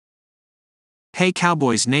Hey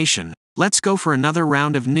Cowboys Nation, let's go for another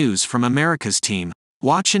round of news from America's team.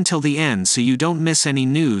 Watch until the end so you don't miss any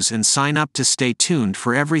news and sign up to stay tuned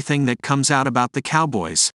for everything that comes out about the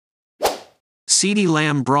Cowboys. CeeDee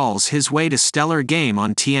Lamb brawls his way to stellar game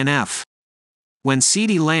on TNF. When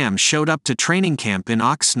CeeDee Lamb showed up to training camp in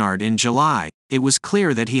Oxnard in July, it was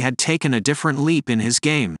clear that he had taken a different leap in his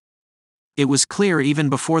game. It was clear even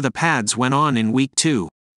before the pads went on in week 2.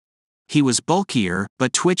 He was bulkier,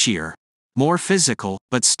 but twitchier. More physical,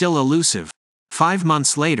 but still elusive. 5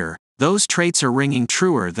 months later, those traits are ringing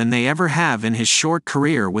truer than they ever have in his short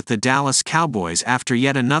career with the Dallas Cowboys after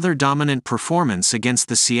yet another dominant performance against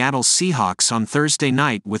the Seattle Seahawks on Thursday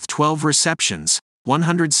night with 12 receptions,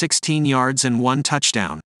 116 yards and 1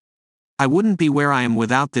 touchdown. I wouldn't be where I am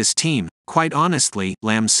without this team, quite honestly,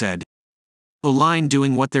 Lamb said. O-line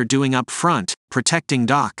doing what they're doing up front, protecting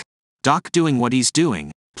Doc. Doc doing what he's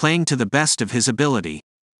doing, playing to the best of his ability.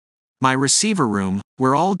 My receiver room,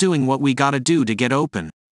 we're all doing what we gotta do to get open.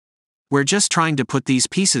 We're just trying to put these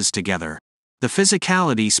pieces together. The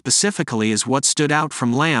physicality specifically is what stood out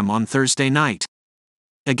from Lamb on Thursday night.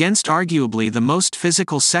 Against arguably the most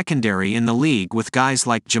physical secondary in the league with guys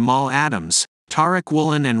like Jamal Adams, Tariq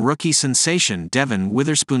Woolen and rookie sensation Devin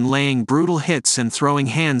Witherspoon laying brutal hits and throwing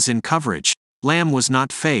hands in coverage, Lamb was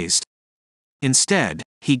not fazed. Instead,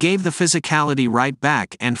 he gave the physicality right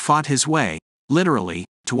back and fought his way, literally,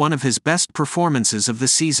 to one of his best performances of the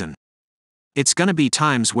season. It's gonna be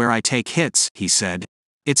times where I take hits, he said.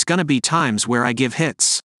 It's gonna be times where I give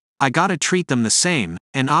hits. I gotta treat them the same,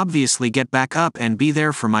 and obviously get back up and be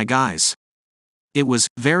there for my guys. It was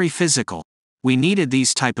very physical. We needed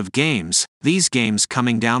these type of games, these games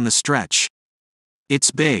coming down the stretch.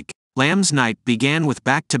 It's big. Lamb's night began with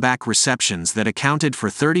back-to-back receptions that accounted for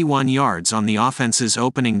 31 yards on the offense's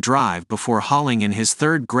opening drive before hauling in his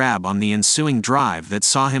third grab on the ensuing drive that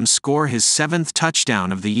saw him score his 7th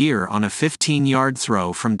touchdown of the year on a 15-yard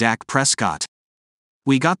throw from Dak Prescott.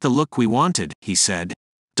 We got the look we wanted, he said.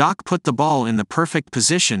 Doc put the ball in the perfect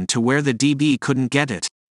position to where the DB couldn't get it.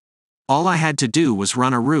 All I had to do was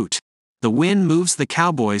run a route. The win moves the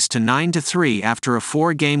Cowboys to 9-3 after a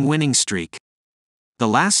 4-game winning streak. The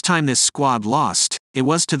last time this squad lost, it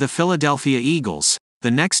was to the Philadelphia Eagles, the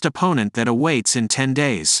next opponent that awaits in 10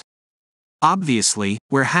 days. Obviously,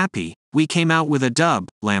 we're happy, we came out with a dub,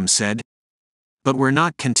 Lamb said. But we're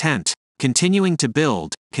not content, continuing to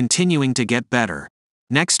build, continuing to get better.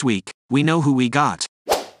 Next week, we know who we got.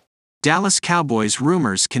 Dallas Cowboys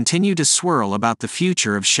rumors continue to swirl about the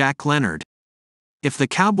future of Shaq Leonard. If the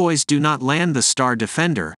Cowboys do not land the star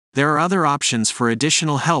defender, there are other options for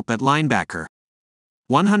additional help at linebacker.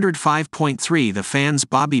 105.3 The Fan's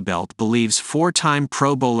Bobby Belt believes 4-time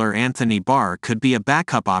Pro Bowler Anthony Barr could be a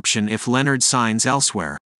backup option if Leonard signs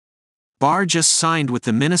elsewhere. Barr just signed with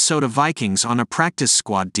the Minnesota Vikings on a practice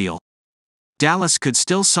squad deal. Dallas could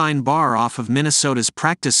still sign Barr off of Minnesota's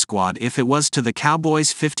practice squad if it was to the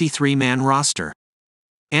Cowboys' 53-man roster.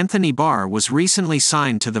 Anthony Barr was recently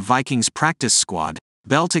signed to the Vikings practice squad,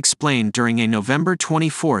 Belt explained during a November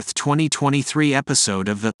 24, 2023 episode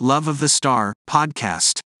of the Love of the Star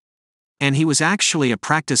podcast. And he was actually a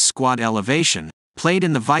practice squad elevation, played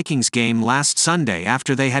in the Vikings game last Sunday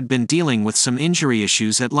after they had been dealing with some injury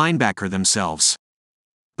issues at linebacker themselves.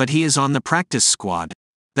 But he is on the practice squad.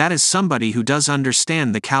 That is somebody who does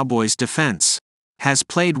understand the Cowboys' defense. Has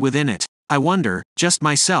played within it. I wonder, just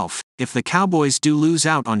myself, if the Cowboys do lose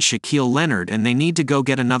out on Shaquille Leonard and they need to go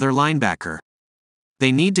get another linebacker.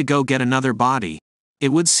 They need to go get another body. It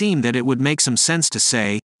would seem that it would make some sense to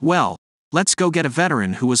say, well, let's go get a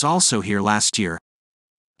veteran who was also here last year.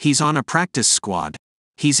 He's on a practice squad.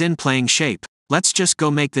 He's in playing shape. Let's just go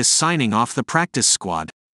make this signing off the practice squad.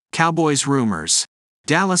 Cowboys rumors.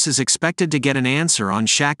 Dallas is expected to get an answer on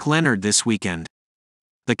Shaq Leonard this weekend.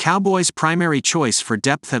 The Cowboys' primary choice for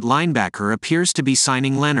depth at linebacker appears to be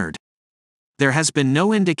signing Leonard. There has been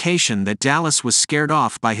no indication that Dallas was scared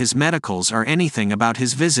off by his medicals or anything about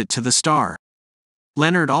his visit to the Star.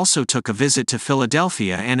 Leonard also took a visit to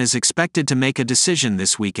Philadelphia and is expected to make a decision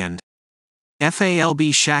this weekend.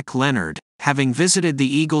 FALB Shaq Leonard, having visited the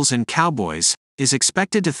Eagles and Cowboys, is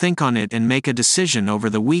expected to think on it and make a decision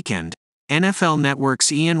over the weekend, NFL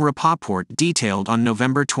Network's Ian Rapoport detailed on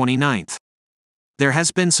November 29. There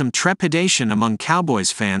has been some trepidation among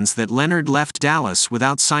Cowboys fans that Leonard left Dallas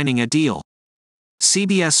without signing a deal.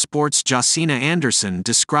 CBS Sports' Josina Anderson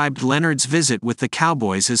described Leonard's visit with the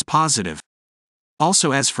Cowboys as positive.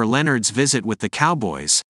 Also, as for Leonard's visit with the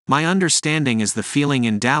Cowboys, my understanding is the feeling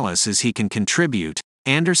in Dallas is he can contribute,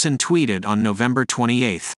 Anderson tweeted on November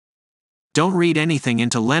 28. Don't read anything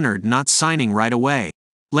into Leonard not signing right away.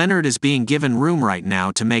 Leonard is being given room right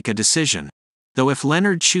now to make a decision. though if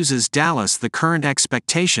Leonard chooses Dallas, the current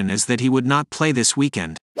expectation is that he would not play this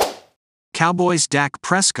weekend. Cowboys' Dak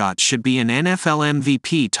Prescott should be in NFL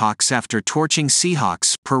MVP talks after torching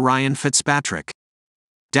Seahawks, per Ryan Fitzpatrick.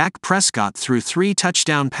 Dak Prescott threw 3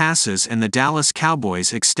 touchdown passes and the Dallas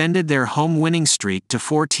Cowboys extended their home winning streak to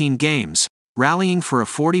 14 games, rallying for a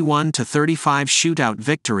 41-35 shootout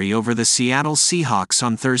victory over the Seattle Seahawks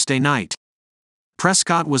on Thursday night.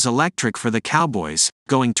 Prescott was electric for the Cowboys,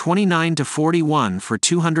 going 29-41 for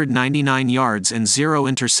 299 yards and 0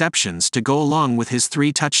 interceptions to go along with his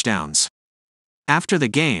 3 touchdowns. After the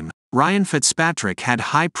game, Ryan Fitzpatrick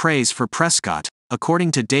had high praise for Prescott,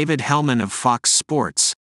 according to David Hellman of Fox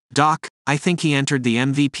Sports. "Doc, I think he entered the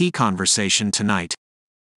MVP conversation tonight."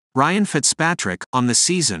 Ryan Fitzpatrick, on the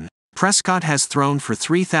season, Prescott has thrown for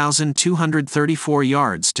 3,234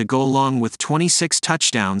 yards to go along with 26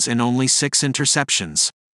 touchdowns and only 6 interceptions.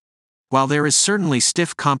 While there is certainly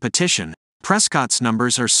stiff competition, Prescott's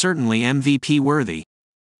numbers are certainly MVP worthy.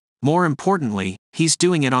 More importantly, he's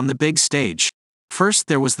doing it on the big stage. First,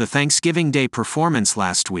 there was the Thanksgiving Day performance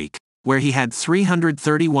last week, where he had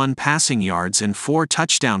 331 passing yards and 4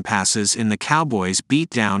 touchdown passes in the Cowboys'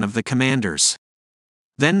 beatdown of the Commanders.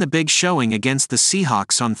 Then the big showing against the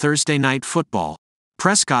Seahawks on Thursday Night Football.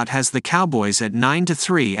 Prescott has the Cowboys at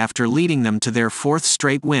 9-3 after leading them to their 4th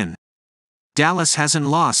straight win. Dallas hasn't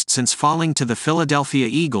lost since falling to the Philadelphia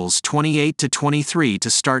Eagles 28-23 to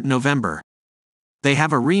start November. They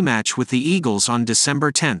have a rematch with the Eagles on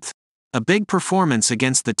December 10th. A big performance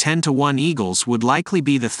against the 10-1 Eagles would likely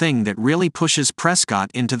be the thing that really pushes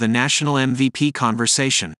Prescott into the national MVP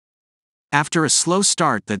conversation. After a slow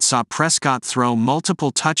start that saw Prescott throw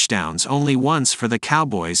multiple touchdowns only once for the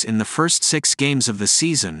Cowboys in the first 6 games of the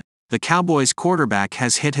season, the Cowboys quarterback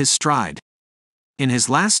has hit his stride. In his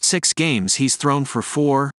last 6 games he's thrown for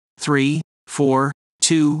 4, 3, 4,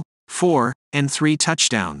 2, 4, and 3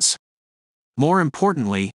 touchdowns. More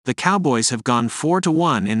importantly, the Cowboys have gone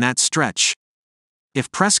 4-1 in that stretch.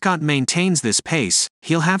 If Prescott maintains this pace,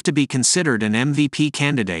 he'll have to be considered an MVP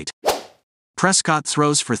candidate. Prescott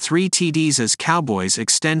throws for 3 TDs as Cowboys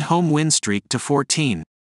extend home win streak to 14.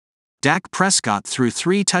 Dak Prescott threw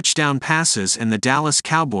 3 touchdown passes and the Dallas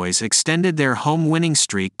Cowboys extended their home winning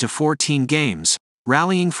streak to 14 games,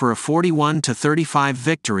 rallying for a 41-35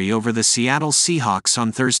 victory over the Seattle Seahawks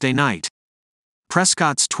on Thursday night.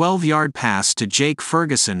 Prescott's 12-yard pass to Jake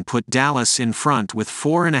Ferguson put Dallas in front with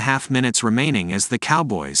 4.5 minutes remaining as the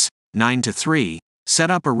Cowboys, 9-3,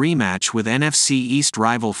 set up a rematch with NFC East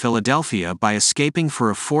rival Philadelphia by escaping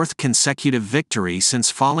for a 4th consecutive victory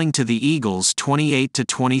since falling to the Eagles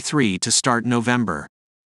 28-23 to start November.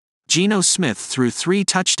 Geno Smith threw 3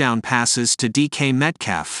 touchdown passes to DK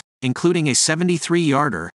Metcalf, including a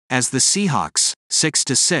 73-yarder, as the Seahawks,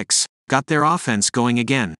 6-6, got their offense going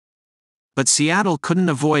again. But Seattle couldn't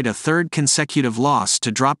avoid a 3rd consecutive loss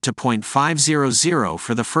to drop to .500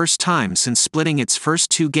 for the first time since splitting its first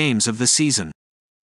 2 games of the season.